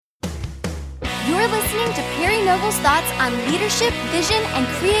You're listening to Perry Noble's thoughts on leadership, vision, and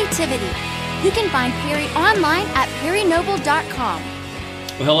creativity. You can find Perry online at perrynoble.com.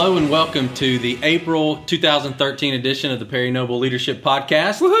 Well, hello and welcome to the April 2013 edition of the Perry Noble Leadership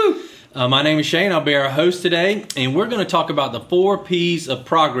Podcast. Woohoo! My name is Shane. I'll be our host today, and we're going to talk about the 4 P's of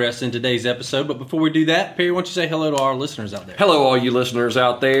progress in today's episode. But before we do that, Perry, why don't you say hello to our listeners out there? Hello, all you listeners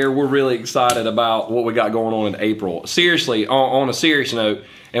out there. We're really excited about what we got going on in April. Seriously, on a serious note,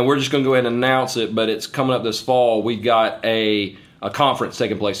 and we're just going to go ahead and announce it, but it's coming up this fall. We've got a conference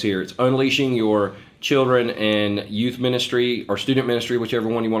taking place here. It's Unleashing Your Children and Youth Ministry, or Student Ministry, whichever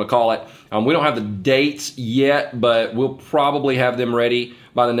one you want to call it. We don't have the dates yet, but we'll probably have them ready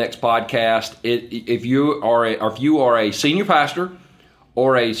by the next podcast. If you are a senior pastor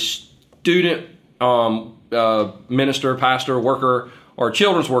or a student minister, pastor, worker, or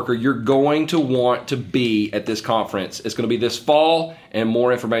children's worker, you're going to want to be at this conference. It's going to be this fall, and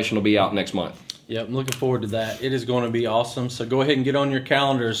more information will be out next month. Yep, I'm looking forward to that. It is going to be awesome. So go ahead and get on your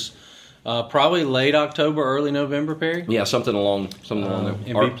calendars. Probably late October, early November, Perry? Yeah, something along there.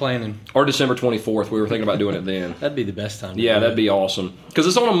 And be planning. Or December 24th. We were thinking about doing it then. That'd be the best time. Yeah, that'd be awesome. Because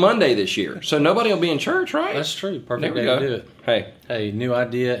it's on a Monday this year, so nobody will be in church, right? That's true. Perfect day to do it. Hey, new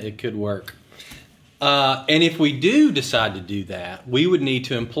idea. It could work. And if we do decide to do that, we would need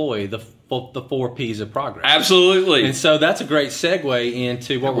to employ the 4 P's of progress. Absolutely. And so that's a great segue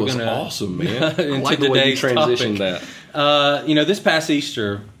into what we're going to... awesome, man. into I like the way you transitioned topic. that. This past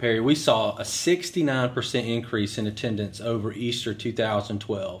Easter, Perry, we saw a 69% increase in attendance over Easter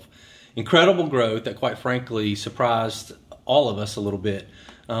 2012. Incredible growth that, quite frankly, surprised all of us a little bit.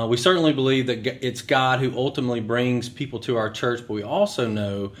 We certainly believe that it's God who ultimately brings people to our church, but we also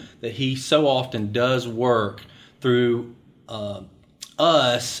know that He so often does work through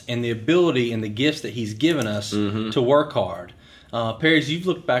us and the ability and the gifts that He's given us to work hard. Perry, as you've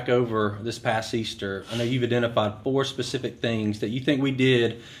looked back over this past Easter, I know you've identified 4 specific things that you think we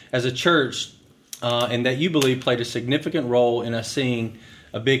did as a church and that you believe played a significant role in us seeing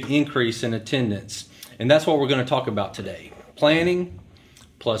a big increase in attendance. And that's what we're going to talk about today. Planning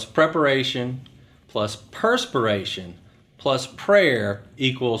plus preparation plus perspiration plus prayer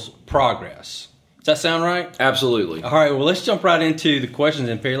equals progress. Does that sound right? Absolutely. All right, well, let's jump right into the questions,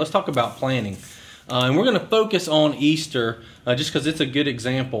 and Perry, let's talk about planning. And we're going to focus on Easter just because it's a good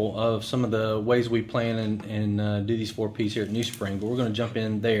example of some of the ways we plan and do these 4 P's here at New Spring, but we're going to jump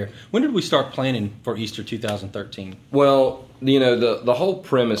in there. When did we start planning for Easter 2013? Well, the whole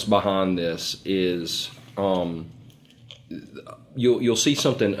premise behind this is you'll see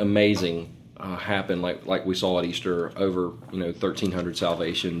something amazing happen like we saw at Easter, over 1,300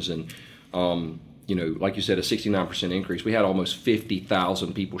 salvations, and like you said, a 69% increase. We had almost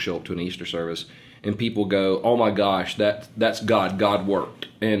 50,000 people show up to an Easter service, and people go, "Oh my gosh, that's God. God worked,"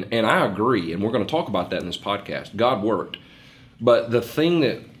 and I agree, and we're going to talk about that in this podcast. God worked, but the thing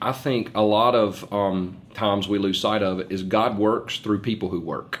that I think a lot of times we lose sight of is God works through people who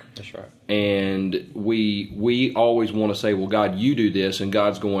work. That's right. And we always want to say, well, God, you do this, and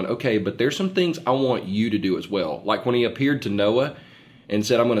God's going, okay, but there's some things I want you to do as well. Like when He appeared to Noah and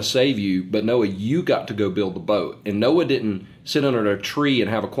said, I'm going to save you, but Noah, you got to go build the boat. And Noah didn't sit under a tree and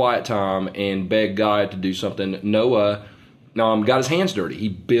have a quiet time and beg God to do something. Noah got his hands dirty. He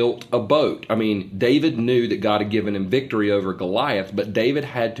built a boat. I mean, David knew that God had given him victory over Goliath, but David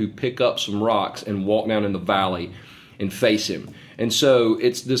had to pick up some rocks and walk down in the valley and face him. And so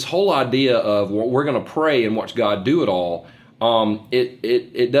it's this whole idea of, well, we're going to pray and watch God do it all.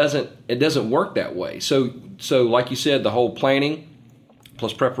 It doesn't work that way. So like you said, the whole planning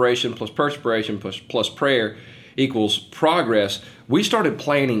plus preparation plus perspiration plus prayer equals progress. We started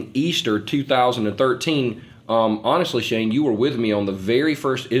planning Easter 2013. Honestly, Shane, you were with me on the very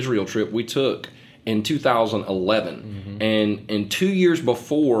first Israel trip we took in 2011, and 2 years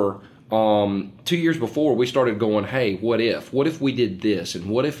before. 2 years before, we started going, hey, what if we did this, and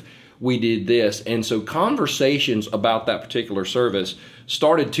what if we did this? And so conversations about that particular service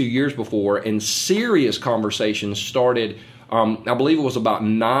started 2 years before, and serious conversations started, I believe it was about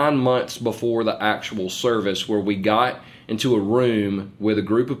 9 months before the actual service, where we got into a room with a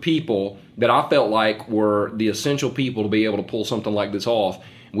group of people that I felt like were the essential people to be able to pull something like this off.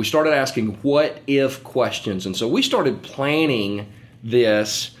 And we started asking what if questions. And so we started planning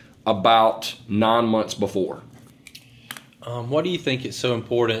this about 9 months before. Why do you think it's so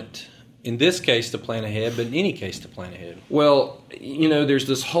important, in this case, to plan ahead, but in any case to plan ahead? Well, there's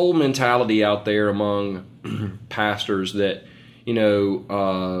this whole mentality out there among pastors that,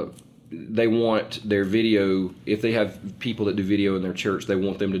 they want their video, if they have people that do video in their church, they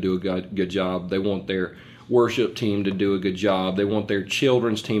want them to do a good job. They want their worship team to do a good job. They want their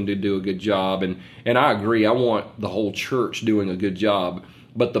children's team to do a good job. And I agree, I want the whole church doing a good job.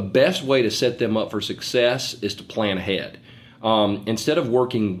 But the best way to set them up for success is to plan ahead. Instead of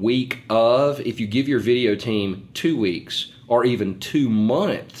working week of, if you give your video team 2 weeks or even 2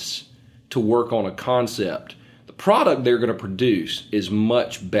 months to work on a concept, the product they're going to produce is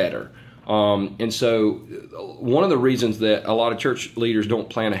much better. And so one of the reasons that a lot of church leaders don't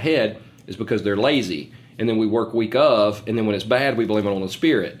plan ahead is because they're lazy. And then we work week of, and then when it's bad, we blame it on the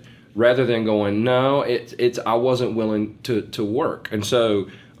Spirit. Rather than going, no, it's I wasn't willing to work. And so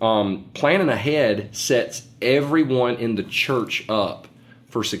planning ahead sets everyone in the church up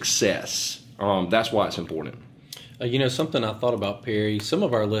for success. That's why it's important. Something I thought about, Perry, some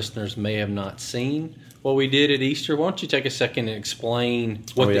of our listeners may have not seen what we did at Easter. Why don't you take a second and explain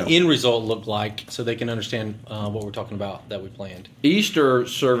what the end result looked like so they can understand what we're talking about that we planned. Easter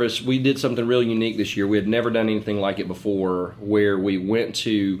service, we did something really unique this year. We had never done anything like it before, where we went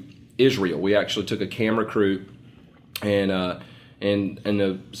to Israel. We actually took a camera crew and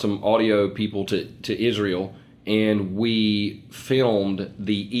some audio people to Israel, and we filmed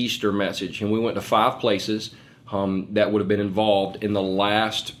the Easter message. And we went to 5 places that would have been involved in the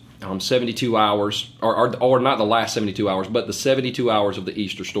last 72 hours, or not the last 72 hours, but the 72 hours of the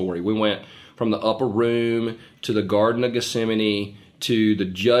Easter story. We went from the upper room to the Garden of Gethsemane to the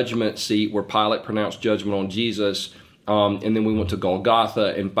judgment seat where Pilate pronounced judgment on Jesus, and then we went to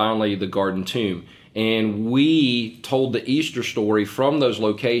Golgotha and finally the Garden Tomb. And we told the Easter story from those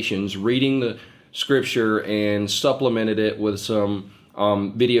locations, reading the scripture and supplemented it with some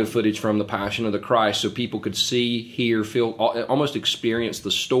video footage from the Passion of the Christ so people could see, hear, feel, almost experience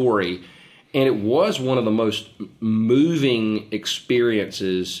the story. And it was one of the most moving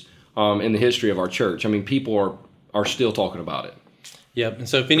experiences in the history of our church. I mean, people are still talking about it. Yep. And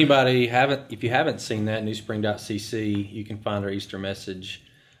so if you haven't seen that, newspring.cc, you can find our Easter message,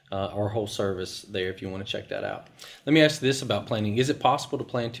 our whole service there if you want to check that out. Let me ask you this about planning. Is it possible to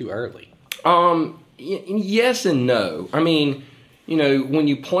plan too early? Yes and no. I mean, when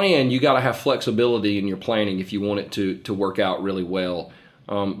you plan, you got to have flexibility in your planning if you want it to work out really well.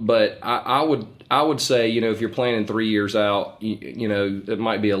 But I would say, if you're planning 3 years out, it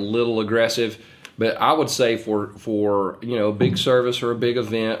might be a little aggressive. But I would say for a big service or a big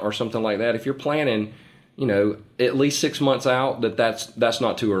event or something like that, if you're planning, at least 6 months out, that's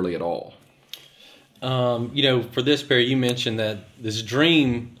not too early at all. For this, Perry, you mentioned that this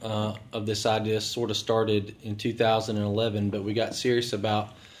dream of this idea sort of started in 2011, but we got serious about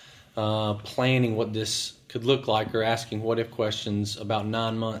planning what this could look like or asking what-if questions about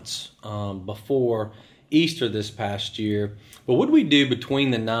 9 months before Easter this past year. But what did we do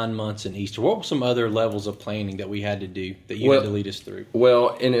between the 9 months and Easter? What were some other levels of planning that we had to do that you had to lead us through?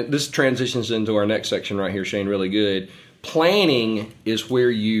 Well, and this transitions into our next section right here, Shane, really good. Planning is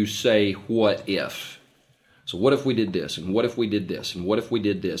where you say, what if? So what if we did this, and what if we did this, and what if we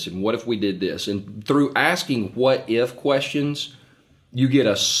did this, and what if we did this? And through asking what if questions, you get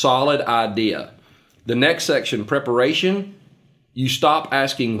a solid idea. The next section, preparation, you stop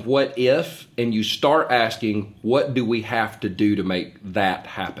asking what if, and you start asking what do we have to do to make that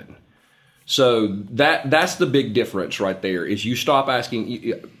happen. So that's the big difference right there, is you stop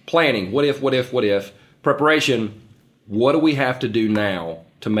asking, planning, what if, what if, what if. Preparation, what do we have to do now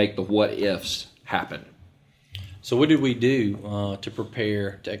to make the what ifs happen? So what did we do to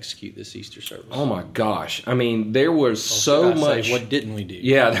prepare to execute this Easter service? Oh my gosh. I mean, there was so much. What didn't we do?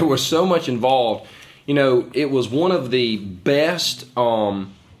 Yeah, there was so much involved. It was one of the best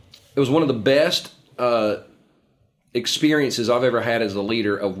experiences I've ever had as a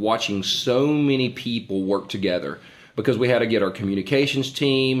leader, of watching so many people work together, because we had to get our communications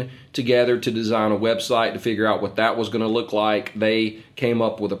team together to design a website to figure out what that was going to look like. They came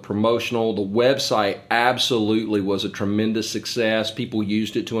up with a promotional. The website absolutely was a tremendous success. People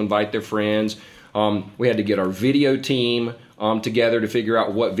used it to invite their friends. We had to get our video team together to figure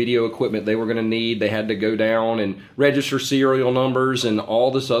out what video equipment they were going to need. They had to go down and register serial numbers and all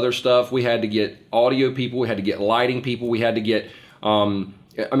this other stuff. We had to get audio people. We had to get lighting people. We had to get,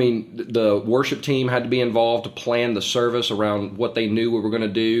 the worship team had to be involved to plan the service around what they knew we were going to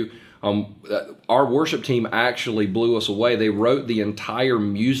do. Our worship team actually blew us away. They wrote the entire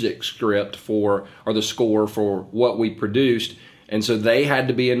music script or the score for what we produced. And so they had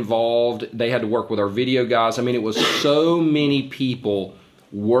to be involved. They had to work with our video guys. I mean, it was so many people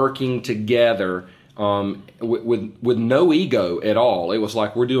working together with no ego at all. It was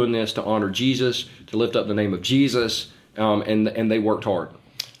like, we're doing this to honor Jesus, to lift up the name of Jesus, and they worked hard.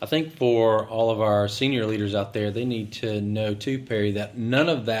 I think for all of our senior leaders out there, they need to know too, Perry, that none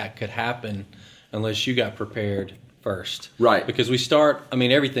of that could happen unless you got prepared first. Right. Because we start,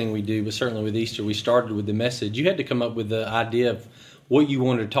 everything we do, but certainly with Easter, we started with the message. You had to come up with the idea of what you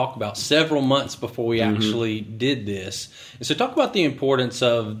wanted to talk about several months before we actually did this. And so talk about the importance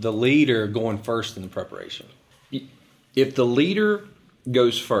of the leader going first in the preparation. If the leader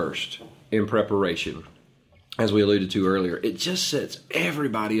goes first in preparation, as we alluded to earlier, it just sets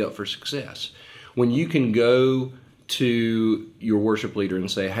everybody up for success. When you can go to your worship leader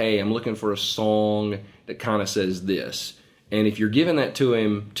and say, hey, I'm looking for a song that kind of says this. And if you're giving that to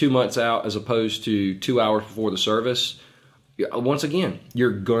him 2 months out as opposed to 2 hours before the service, once again,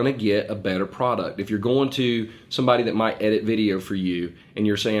 you're going to get a better product. If you're going to somebody that might edit video for you and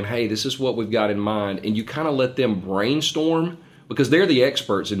you're saying, hey, this is what we've got in mind, and you kind of let them brainstorm, because they're the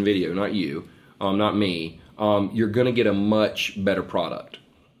experts in video, not you, not me, you're going to get a much better product.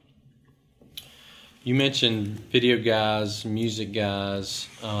 You mentioned video guys, music guys,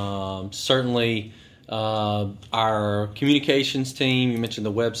 certainly our communications team. You mentioned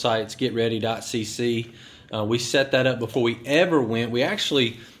the websites, getready.cc. We set that up before we ever went. We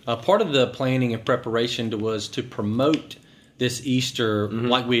actually, part of the planning and preparation was to promote this Easter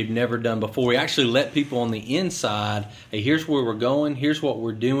like we had never done before. We actually let people on the inside, hey, here's where we're going, here's what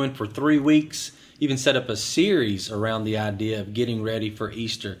we're doing for 3 weeks, even set up a series around the idea of getting ready for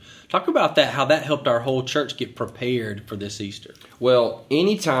Easter. Talk about that, how that helped our whole church get prepared for this Easter. Well,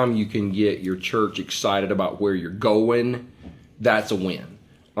 anytime you can get your church excited about where you're going, that's a win.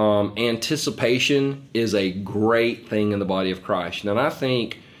 Anticipation is a great thing in the body of Christ. And I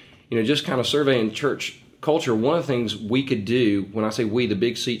think, just kind of surveying church culture, one of the things we could do, when I say we, the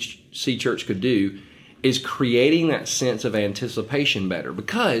Big C Church could do, is creating that sense of anticipation better.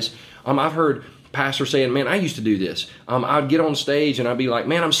 Because I've heard pastors saying, man, I used to do this. I'd get on stage and I'd be like,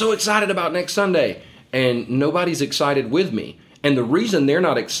 man, I'm so excited about next Sunday. And nobody's excited with me. And the reason they're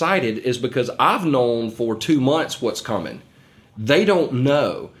not excited is because I've known for 2 months what's coming. They don't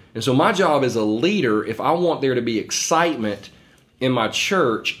know. And so my job as a leader, if I want there to be excitement in my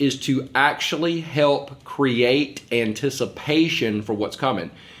church, is to actually help create anticipation for what's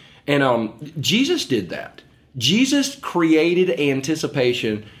coming. And Jesus did that. Jesus created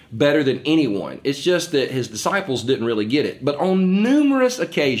anticipation better than anyone. It's just that his disciples didn't really get it. But on numerous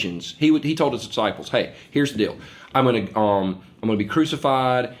occasions, he told his disciples, hey, here's the deal. I'm going to be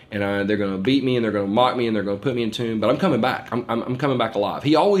crucified, and they're going to beat me, and they're going to mock me, and they're going to put me in a tomb, but I'm coming back. I'm coming back alive.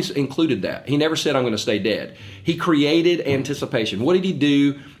 He always included that. He never said I'm going to stay dead. He created anticipation. What did he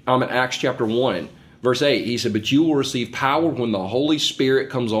do in Acts chapter 1, verse 8? He said, but you will receive power when the Holy Spirit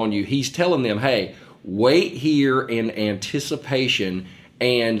comes on you. He's telling them, hey, wait here in anticipation,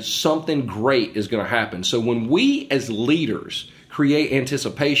 and something great is going to happen. So when we as leaders create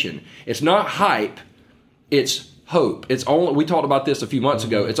anticipation, it's not hype, it's hope. We talked about this a few months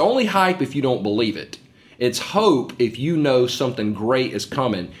ago. It's only hype if you don't believe it. It's hope if you know something great is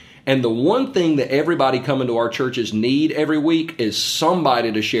coming. And the one thing that everybody coming to our churches need every week is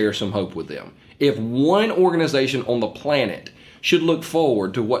somebody to share some hope with them. If one organization on the planet should look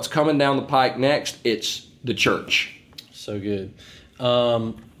forward to what's coming down the pike next, it's the church. So good.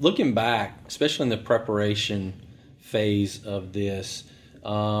 Looking back, especially in the preparation phase of this,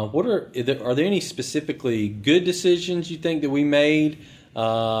 are there any specifically good decisions you think that we made,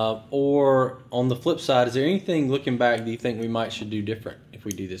 or on the flip side, is there anything looking back that you think we should do different if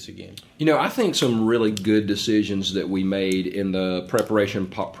we do this again? I think some really good decisions that we made in the preparation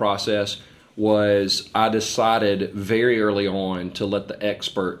process was I decided very early on to let the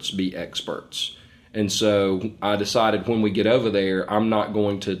experts be experts. And so I decided when we get over there, I'm not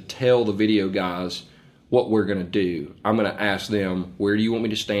going to tell the video guys what we're going to do. I'm going to ask them, where do you want me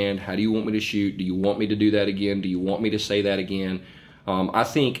to stand? How do you want me to shoot? Do you want me to do that again? Do you want me to say that again? I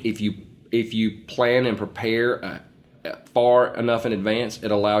think if you plan and prepare far enough in advance,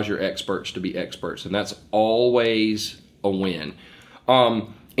 it allows your experts to be experts, and that's always a win.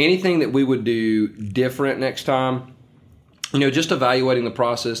 Anything that we would do different next time, just evaluating the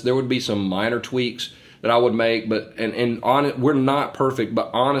process, there would be some minor tweaks that I would make, but we're not perfect,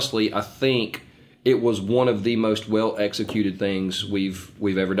 but honestly, I think it was one of the most well-executed things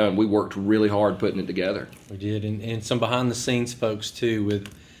we've ever done. We worked really hard putting it together. We did, and some behind-the-scenes folks, too, with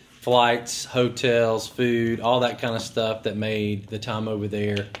flights, hotels, food, all that kind of stuff that made the time over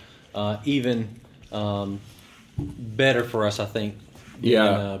there even better for us, I think.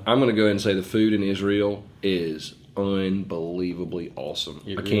 Yeah, I'm going to go ahead and say the food in Israel is unbelievably awesome.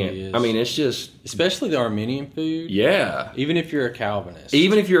 It I can't. really is. I mean, it's just, Especially the Armenian food. yeah. Even if you're a Calvinist.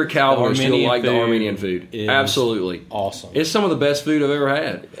 Even if you're a Calvinist, you'll Armenian like the food Armenian food. is Absolutely. awesome. It's some of the best food I've ever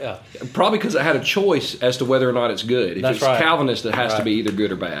had. Yeah. Probably because I had a choice as to whether or not it's good. If That's it's right. Calvinist, it has to Right. be either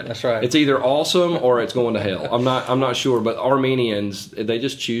good or bad. That's right. It's either awesome or it's going to hell. I'm not sure, but Armenians, they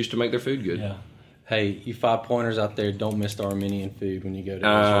just choose to make their food good. Yeah. Hey, you 5-pointers out there, don't miss the Armenian food when you go to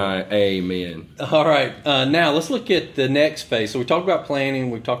Israel. Amen. All right. Now, let's look at the next phase. So we talked about planning.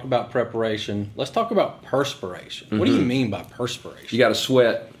 We talked about preparation. Let's talk about perspiration. What do you mean by perspiration? You got to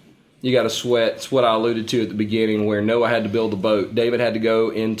sweat. You got to sweat. It's what I alluded to at the beginning, where Noah had to build the boat. David had to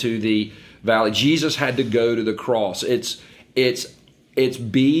go into the valley. Jesus had to go to the cross. It's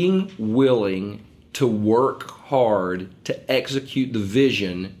being willing to work hard to execute the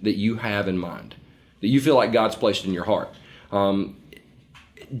vision that you have in mind, that you feel like God's placed in your heart.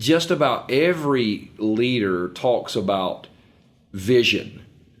 Just about every leader talks about vision.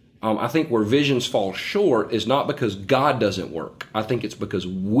 I think where visions fall short is not because God doesn't work. I think it's because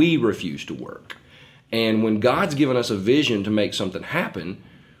we refuse to work. And when God's given us a vision to make something happen,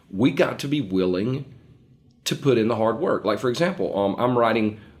 we got to be willing to put in the hard work. Like, for example, I'm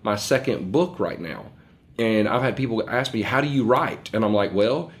writing my second book right now. And I've had people ask me, how do you write? And I'm like,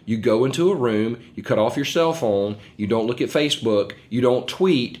 well, you go into a room, you cut off your cell phone, you don't look at Facebook, you don't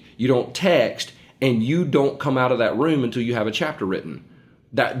tweet, you don't text, and you don't come out of that room until you have a chapter written.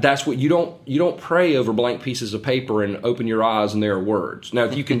 That's what you don't pray over blank pieces of paper and open your eyes and there are words. Now,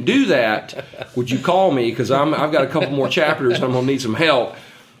 if you can do that, would you call me? Because I've got a couple more chapters and I'm going to need some help.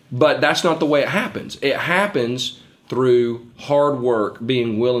 But that's not the way it happens. It happens through hard work,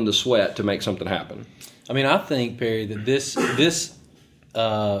 being willing to sweat to make something happen. I mean, I think, Perry, that this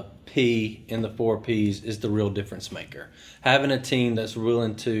P in the 4 Ps is the real difference maker. Having a team that's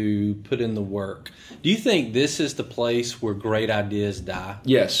willing to put in the work. Do you think this is the place where great ideas die?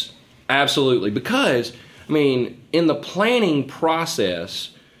 Yes, absolutely. Because, I mean, in the planning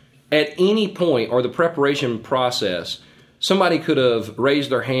process, at any point, or the preparation process, somebody could have raised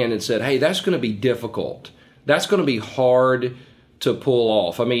their hand and said, hey, that's going to be difficult. That's going to be hard to pull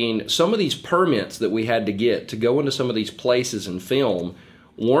off. I mean, some of these permits that we had to get to go into some of these places and film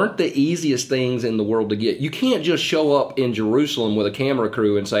weren't the easiest things in the world to get. You can't just show up in Jerusalem with a camera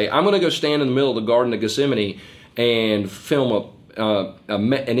crew and say, I'm going to go stand in the middle of the Garden of Gethsemane and film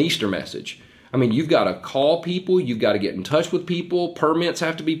an Easter message. I mean, you've got to call people. You've got to get in touch with people. Permits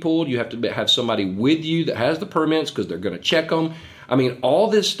have to be pulled. You have to have somebody with you that has the permits because they're going to check them. I mean, all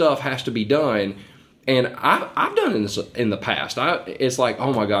this stuff has to be done. And I've done this in the past. It's like,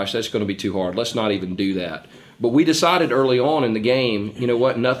 oh my gosh, that's going to be too hard. Let's not even do that. But we decided early on in the game, you know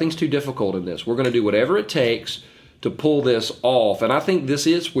what, nothing's too difficult in this. We're going to do whatever it takes to pull this off. And I think this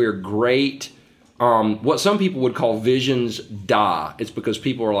is where great, what some people would call visions die. It's because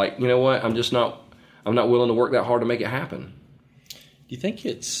people are like, you know what, I'm not willing to work that hard to make it happen. Do you think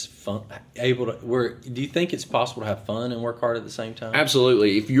it's fun? Do you think it's possible to have fun and work hard at the same time?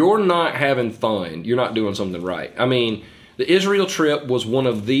 Absolutely. If you're not having fun, you're not doing something right. I mean, the Israel trip was one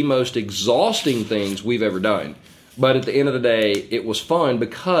of the most exhausting things we've ever done. But at the end of the day, it was fun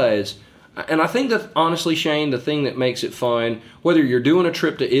because, and I think that honestly, Shane, the thing that makes it fun, whether you're doing a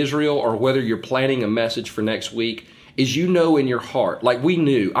trip to Israel or whether you're planning a message for next week, is you know in your heart, like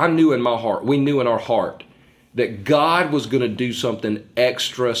I knew in my heart, we knew in our heart that God was going to do something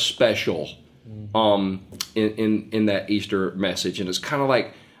extra special in that Easter message. And it's kind of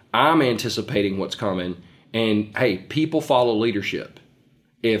like I'm anticipating what's coming. And hey, people follow leadership.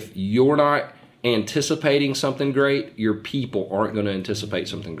 If you're not anticipating something great, your people aren't going to anticipate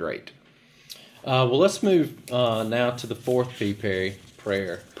something great. Well, let's move now to the 4th P, Perry,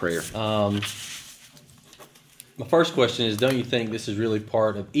 prayer. My first question is, don't you think this is really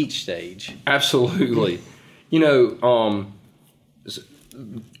part of each stage? Absolutely. You know,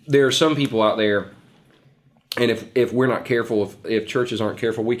 there are some people out there, and if we're not careful, if churches aren't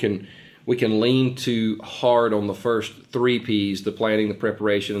careful, we can lean too hard on the first 3 Ps, the planning, the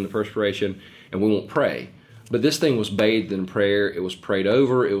preparation, and the perspiration, and we won't pray. But this thing was bathed in prayer. It was prayed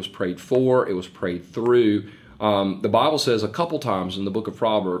over. It was prayed for. It was prayed through. The Bible says a couple times in the book of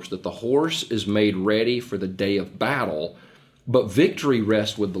Proverbs that the horse is made ready for the day of battle, but victory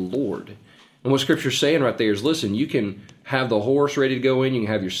rests with the Lord. And what Scripture's saying right there is, listen, you can have the horse ready to go in, you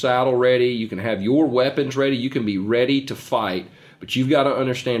can have your saddle ready, you can have your weapons ready, you can be ready to fight, but you've got to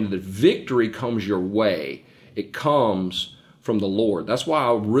understand that victory comes your way. It comes from the Lord. That's why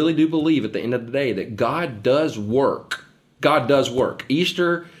I really do believe at the end of the day that God does work. God does work.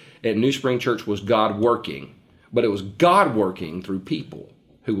 Easter at New Spring Church was God working, but it was God working through people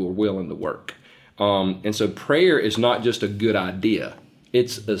who were willing to work. And so prayer is not just a good idea.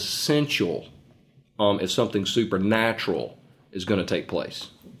 It's essential if something supernatural is going to take place.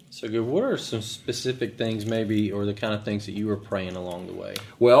 So good. What are some specific things maybe, or the kind of things that you were praying along the way?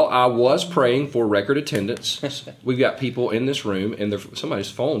 Well, I was praying for record attendance. We've got people in this room, and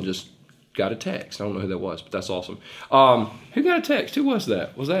somebody's phone just got a text. I don't know who that was, but that's awesome. Who got a text? Who was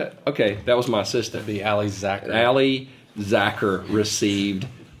that? Was that? Okay, that was my assistant. That'd be Allie Zacher. Allie Zacher received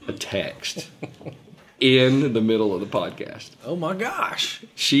a text in the middle of the podcast. Oh my gosh.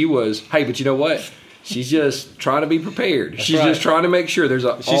 She was, hey, but you know what? She's just trying to be prepared. That's She's right. just trying to make sure there's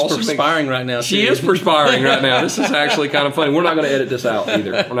a. She's perspiring right now. She is perspiring right now. This is actually kind of funny. We're not going to edit this out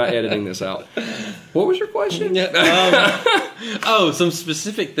either. We're not editing this out. What was your question? Some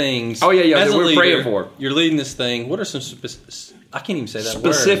specific things. Oh yeah. As That we're leader, praying for. You're leading this thing. What are some I can't even say that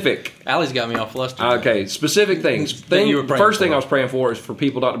specific word. Allie's got me all flustered. Okay, specific things. First thing I was praying for is for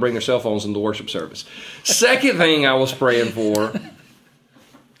people not to bring their cell phones into the worship service. Second thing I was praying for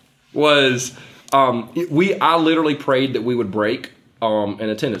was I literally prayed that we would break an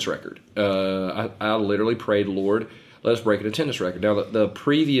attendance record. I literally prayed, Lord, let us break an attendance record. Now, the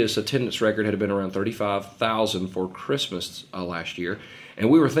previous attendance record had been around 35,000 for Christmas last year, and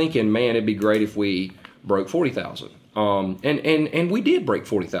we were thinking, man, it'd be great if we broke 40,000. And we did break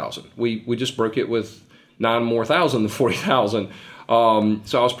 40,000. We just broke it with 9 more thousand than 40,000. So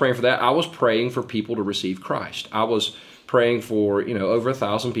I was praying for that. I was praying for people to receive Christ. I was praying for over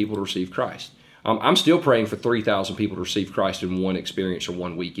 1,000 people to receive Christ. I'm still praying for 3,000 people to receive Christ in one experience or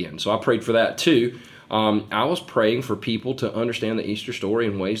one weekend. So I prayed for that too. I was praying for people to understand the Easter story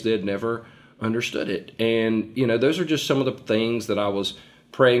in ways they had never understood it. And those are just some of the things that I was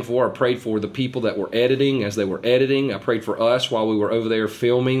praying for. I prayed for the people that were editing as they were editing. I prayed for us while we were over there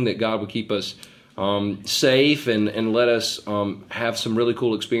filming, that God would keep us safe and let us have some really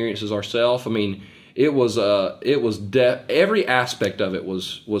cool experiences ourselves. I mean, every aspect of it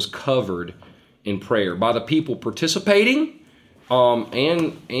was covered in prayer by the people participating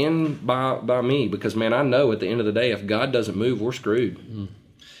and by me, because man, I know at the end of the day, if God doesn't move, we're screwed.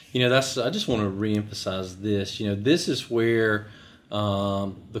 I just want to reemphasize this. This is where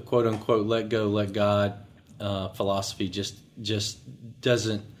the quote unquote let go, let God philosophy just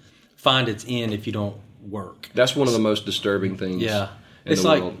doesn't find its end if you don't work. That's one of the most disturbing things. Yeah. In it's the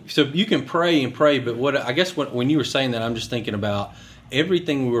like, world. so you can pray, but when you were saying that, I'm just thinking about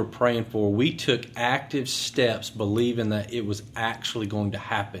everything we were praying for. We took active steps believing that it was actually going to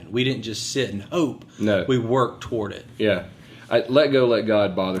happen. We didn't just sit and hope. No. We worked toward it. Yeah. Let go, let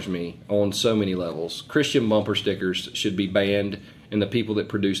God bothers me on so many levels. Christian bumper stickers should be banned, and the people that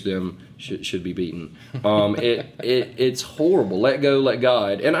produce them should be beaten. It's horrible. Let go, let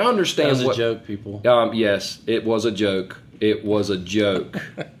God. And I understand that was a joke, people. Yes, it was a joke. It was a joke.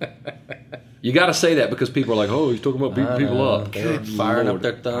 You got to say that because people are like, "Oh, he's talking about beating people up." They were firing up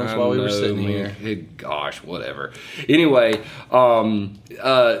their thumbs while we were sitting here. Gosh, whatever. Anyway, the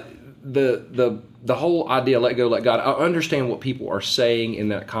whole idea, let go, let God. I understand what people are saying in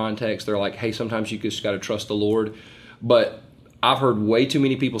that context. They're like, "Hey, sometimes you just got to trust the Lord," but I've heard way too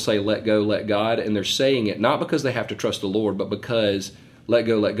many people say, "Let go, let God," and they're saying it not because they have to trust the Lord, but because let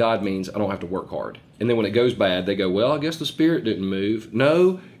go, let God means I don't have to work hard. And then when it goes bad, they go, well, I guess the Spirit didn't move.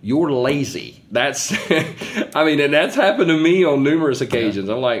 No, you're lazy. That's, and that's happened to me on numerous occasions.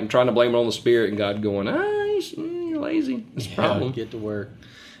 I'm like, I'm trying to blame it on the Spirit, and God going, you're lazy. That's the problem. Get to work.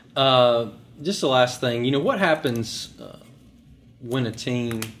 Just the last thing, what happens when a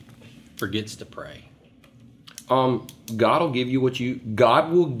team forgets to pray? God will give you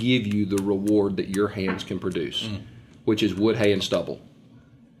the reward that your hands can produce, which is wood, hay, and stubble.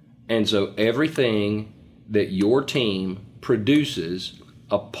 And so everything that your team produces,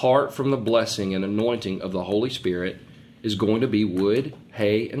 apart from the blessing and anointing of the Holy Spirit, is going to be wood,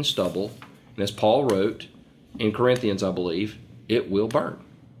 hay, and stubble. And as Paul wrote in Corinthians, I believe, it will burn.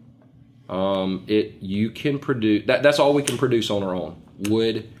 You can produce that's all we can produce on our own: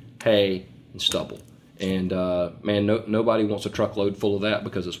 wood, hay, and stubble. And nobody wants a truckload full of that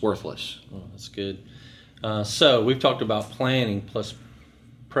because it's worthless. Oh, that's good. So we've talked about planning plus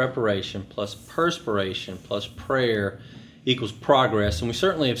preparation plus perspiration plus prayer equals progress, and we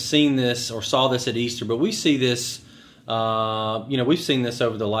certainly have seen this or saw this at Easter, but we see this, we've seen this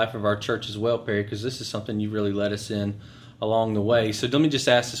over the life of our church as well, Perry, because this is something you really led us in along the way. So let me just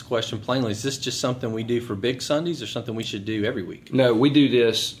ask this question plainly: is this just something we do for big Sundays, or something we should do every week? No, we do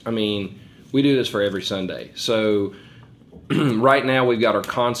this. We do this for every Sunday. So right now we've got our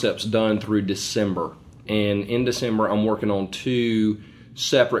concepts done through December, and in December I'm working on 2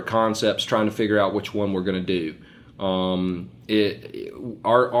 separate concepts, trying to figure out which one we're going to do.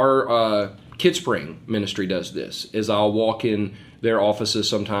 Our Kid Spring Ministry does this, is I'll walk in their offices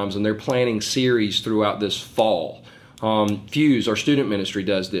sometimes, and they're planning series throughout this fall. Fuse, our student ministry,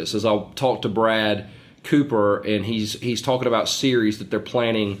 does this, as I'll talk to Brad Cooper, and he's talking about series that they're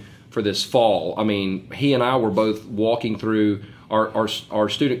planning for this fall. I mean, he and I were both walking through our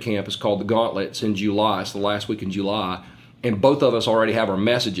student camp. Is called the Gauntlets in July. It's the last week in July, and both of us already have our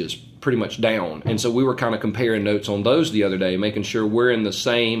messages pretty much down. And so we were kind of comparing notes on those the other day, making sure we're in the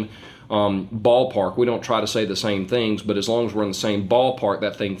same ballpark. We don't try to say the same things, but as long as we're in the same ballpark,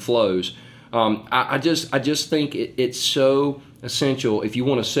 that thing flows. I just think it's so essential if you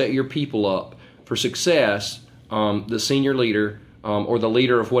want to set your people up for success. The senior leader or the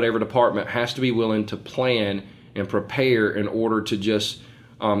leader of whatever department has to be willing to plan and prepare in order to just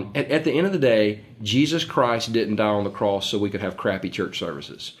at the end of the day, Jesus Christ didn't die on the cross so we could have crappy church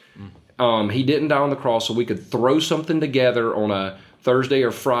services. He didn't die on the cross so we could throw something together on a Thursday or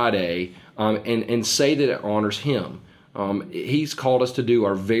Friday and say that it honors Him. He's called us to do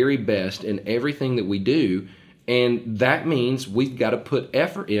our very best in everything that we do, and that means we've got to put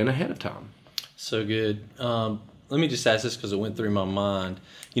effort in ahead of time. So good. Let me just ask this because it went through my mind.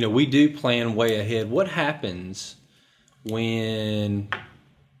 You know, we do plan way ahead. What happens when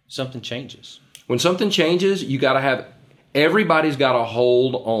something changes? When something changes, you got to have everybody's got to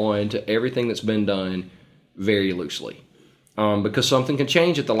hold on to everything that's been done very loosely, because something can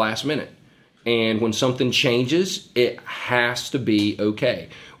change at the last minute. And when something changes, it has to be okay.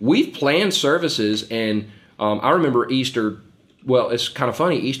 We've planned services, and I remember Easter. Well, it's kind of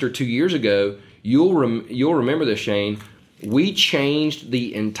funny. Easter 2 years ago, you'll remember this, Shane. We changed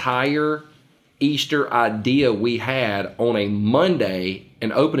the entire Easter idea we had on a Monday,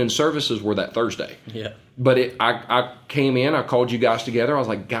 and opening services were that Thursday. Yeah. But I came in, I called you guys together. I was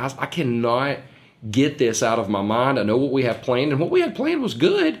like, guys, I cannot get this out of my mind. I know what we have planned, and what we had planned was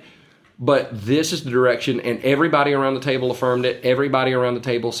good, but this is the direction. And everybody around the table affirmed it. Everybody around the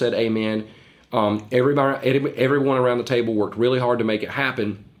table said amen. Everyone around the table worked really hard to make it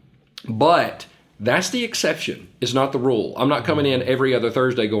happen. But that's the exception. It's not the rule. I'm not coming in every other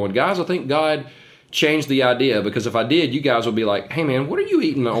Thursday going, guys, I think God changed the idea, because if I did, you guys would be like, hey man, what are you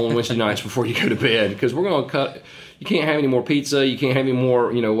eating on Wednesday nights before you go to bed? Because we're going to cut. You can't have any more pizza. You can't have any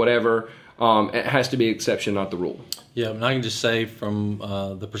more, whatever. It has to be exception, not the rule. Yeah, and I can just say from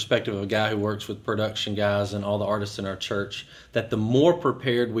the perspective of a guy who works with production guys and all the artists in our church, that the more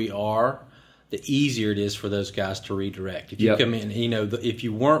prepared we are, the easier it is for those guys to redirect. If you come in, if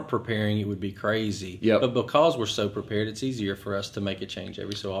you weren't preparing, it would be crazy. But because we're so prepared, it's easier for us to make a change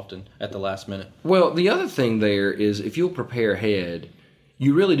every so often at the last minute. Well, the other thing there is if you'll prepare ahead,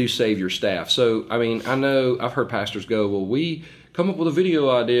 you really do save your staff. So, I mean, I know I've heard pastors go, well, we come up with a video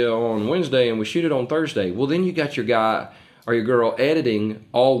idea on Wednesday and we shoot it on Thursday. Well, then you got your guy or your girl editing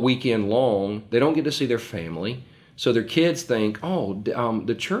all weekend long. They don't get to see their family. So their kids think,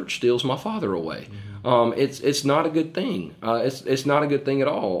 the church steals my father away. It's not a good thing. It's not a good thing at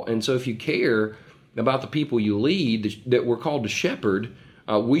all. And so if you care about the people you lead that we're called to shepherd,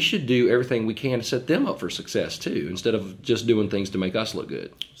 we should do everything we can to set them up for success too, instead of just doing things to make us look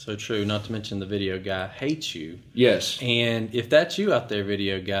good. So true. Not to mention the video guy hates you. Yes. And if that's you out there,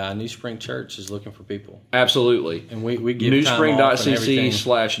 video guy, New Spring Church is looking for people. Absolutely. And we give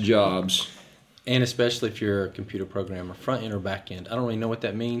newspring.cc/jobs. And especially if you're a computer programmer, front end or back end. I don't really know what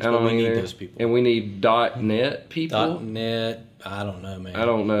that means, but we need those people. And we need .NET people. .NET, I don't know, man. I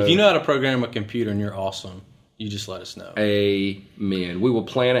don't know. If you know how to program a computer and you're awesome, you just let us know. Amen. We will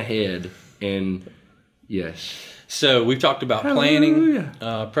plan ahead, and yes. So we've talked about planning,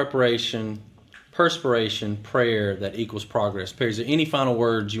 preparation, perspiration, prayer that equals progress. Perry, is there any final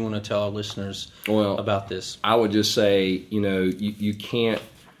words you want to tell our listeners about this? I would just say, you can't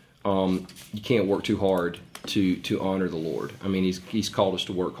work too hard to honor the Lord. I mean, He's called us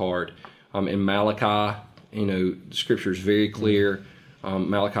to work hard. In Malachi, the Scripture is very clear.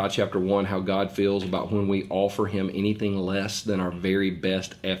 Malachi chapter 1, how God feels about when we offer Him anything less than our very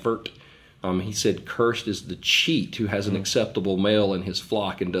best effort. He said, cursed is the cheat who has an acceptable male in his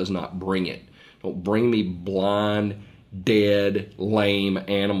flock and does not bring it. Don't bring me blind, dead, lame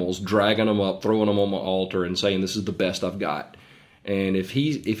animals, dragging them up, throwing them on my altar and saying, this is the best I've got. And if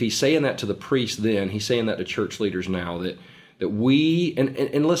he's saying that to the priest then, he's saying that to church leaders now, that we,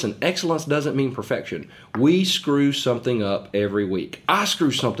 and listen, excellence doesn't mean perfection. We screw something up every week. I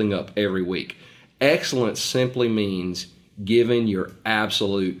screw something up every week. Excellence simply means giving your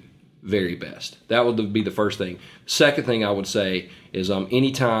absolute very best. That would be the first thing. Second thing I would say is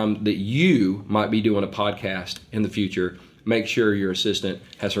anytime that you might be doing a podcast in the future, make sure your assistant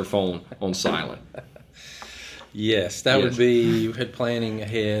has her phone on silent. Yes, that Yes. would be planning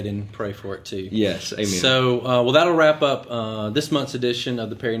ahead and pray for it too. Yes, amen. So, well, that'll wrap up this month's edition of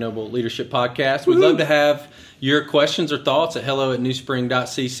the Perry Noble Leadership Podcast. We'd love to have your questions or thoughts at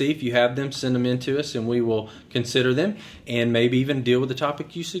hello@newspring.cc. If you have them, send them in to us, and we will consider them and maybe even deal with the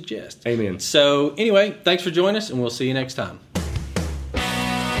topic you suggest. Amen. So, anyway, thanks for joining us, and we'll see you next time.